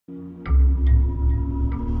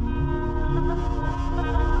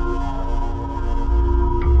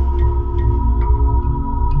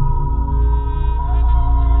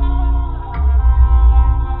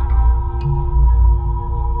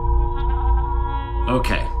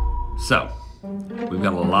Okay, so we've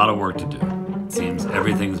got a lot of work to do. It seems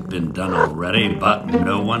everything's been done already, but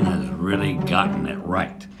no one has really gotten it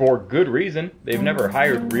right. For good reason. They've never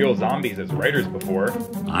hired real zombies as writers before.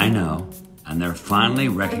 I know, and they're finally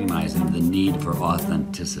recognizing the need for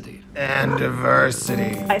authenticity. And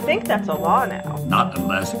diversity. I think that's a law now. Not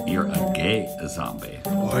unless you're a gay zombie.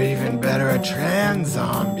 Or even better, a trans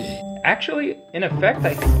zombie. Actually, in effect,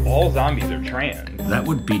 I think all zombies are trans. That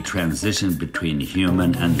would be transition between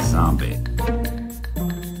human and zombie.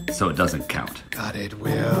 So it doesn't count. But it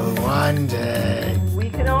will one day. We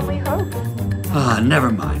can only hope. Never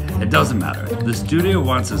mind. It doesn't matter. The studio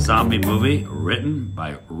wants a zombie movie written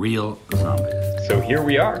by real zombies. So here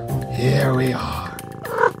we are. Here we are.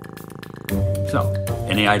 So,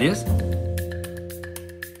 any ideas?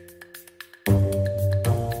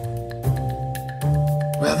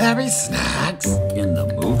 Will there be snacks? In the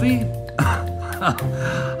movie?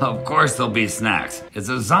 Of course there'll be snacks. It's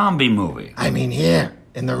a zombie movie. I mean here,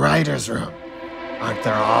 in the writer's room. Aren't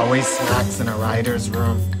there always snacks in a writer's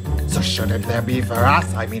room? So shouldn't there be for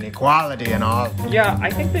us? I mean equality and all. Yeah,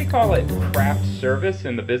 I think they call it craft service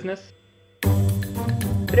in the business.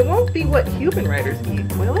 But it won't be what human writers eat,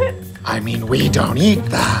 will it? I mean, we don't eat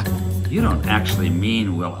that. You don't actually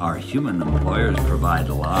mean will our human employers provide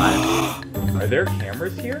live? Are there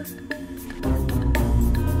cameras here?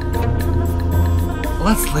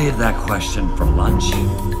 Let's leave that question for lunch.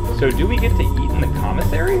 So do we get to eat in the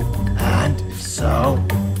commissary? And if so,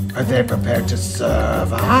 are they prepared to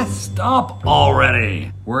serve us? Stop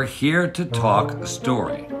already! We're here to talk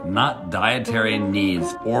story, not dietary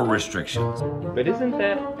needs or restrictions. But isn't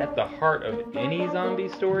that at the heart of any zombie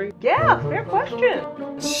story? Yeah, fair question.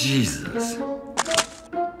 Jesus.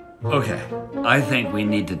 Okay, I think we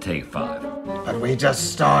need to take 5. But we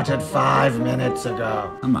just started 5 minutes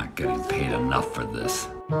ago. I'm not getting paid enough for this.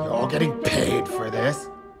 You're getting paid for this?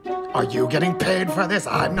 Are you getting paid for this?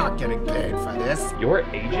 I'm not getting paid for this. Your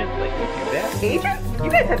agent let you do that? Agents?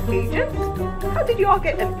 You guys have agents? How did you all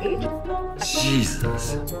get an agent?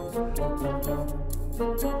 Jesus.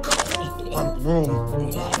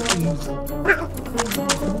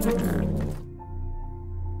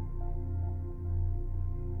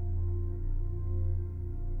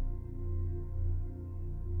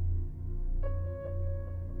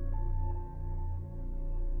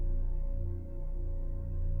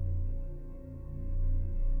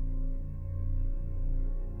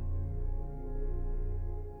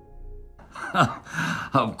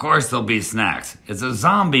 Of course there'll be snacks. It's a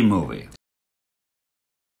zombie movie.